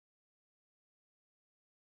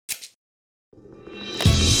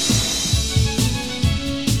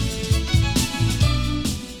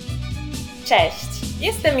Cześć,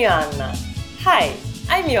 jestem Joanna. Hi,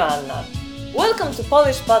 I'm Joanna. Welcome to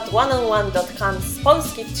PolishPod101.com's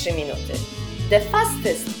Polski w 3 minuty. The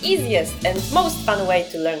fastest, easiest and most fun way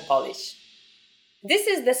to learn Polish. This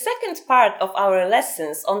is the second part of our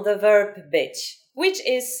lessons on the verb być, which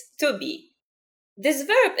is to be. This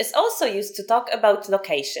verb is also used to talk about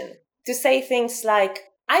location, to say things like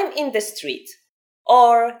I'm in the street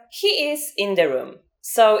or he is in the room,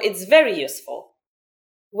 so it's very useful.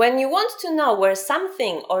 When you want to know where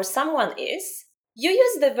something or someone is, you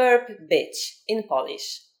use the verb być in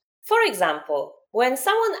Polish. For example, when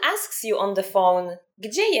someone asks you on the phone,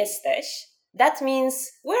 gdzie jesteś? That means,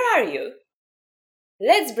 where are you?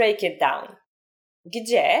 Let's break it down.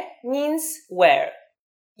 Gdzie means where.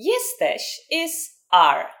 Jesteś is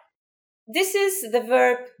are. This is the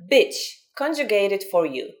verb być, conjugated for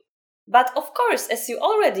you. But of course, as you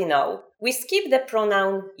already know, we skip the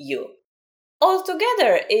pronoun you.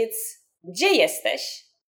 Altogether, it's gdzie jesteś?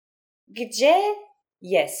 Gdzie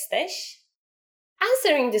jesteś?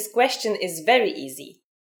 Answering this question is very easy.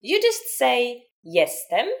 You just say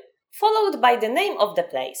jestem, followed by the name of the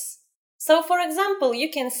place. So, for example, you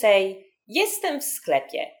can say jestem w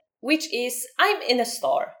sklepie, which is I'm in a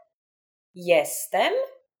store. Jestem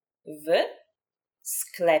w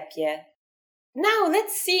sklepie. Now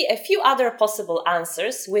let's see a few other possible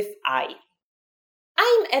answers with I.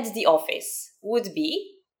 I'm at the office would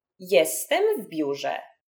be jestem w biurze.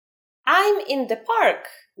 I'm in the park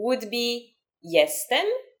would be jestem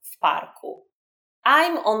w parku.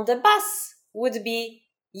 I'm on the bus would be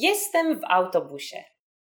jestem w autobusie.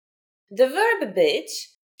 The verb być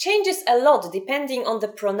changes a lot depending on the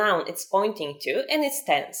pronoun it's pointing to and its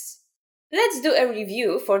tense. Let's do a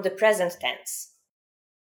review for the present tense.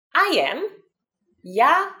 I am,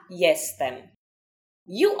 ja jestem.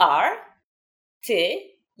 You are,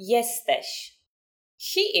 ty jesteś.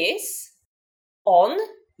 He is, on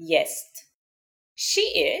jest. She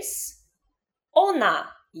is,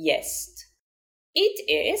 ona jest. It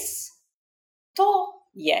is, to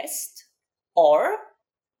jest, or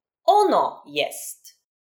ono jest.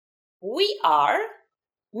 We are,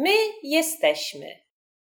 my jesteśmy.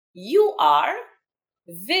 You are,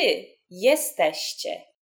 wy jesteście.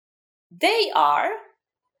 They are,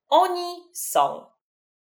 oni są.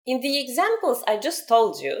 In the examples I just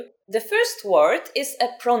told you, the first word is a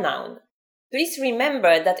pronoun. Please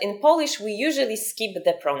remember that in Polish we usually skip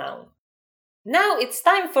the pronoun. Now it's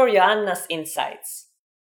time for Joanna's insights.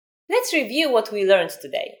 Let's review what we learned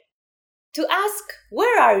today. To ask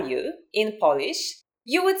where are you in Polish,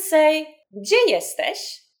 you would say gdzie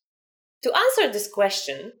jesteś? To answer this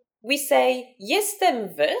question, we say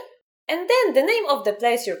jestem w and then the name of the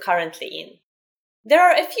place you're currently in. There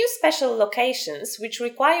are a few special locations which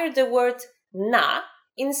require the word na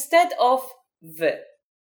instead of w.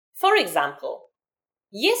 For example,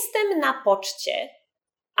 jestem na poczcie,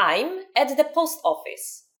 I'm at the post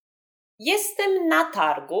office. Jestem na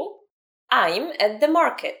targu, I'm at the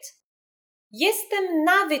market. Jestem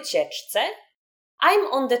na wycieczce, I'm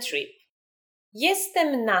on the trip.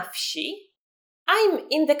 Jestem na wsi, I'm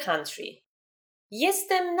in the country.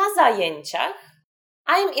 Jestem na zajęciach,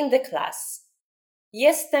 I'm in the class.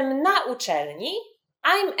 Jestem na uczelni,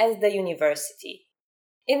 I'm at the university.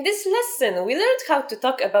 In this lesson, we learned how to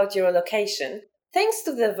talk about your location thanks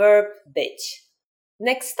to the verb być.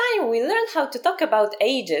 Next time, we learn how to talk about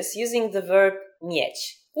ages using the verb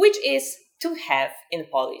mieć, which is to have in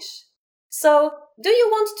Polish. So, do you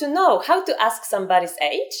want to know how to ask somebody's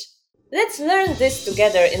age? Let's learn this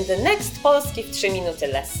together in the next Polski w 3 minuty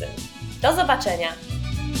lesson. Do zobaczenia!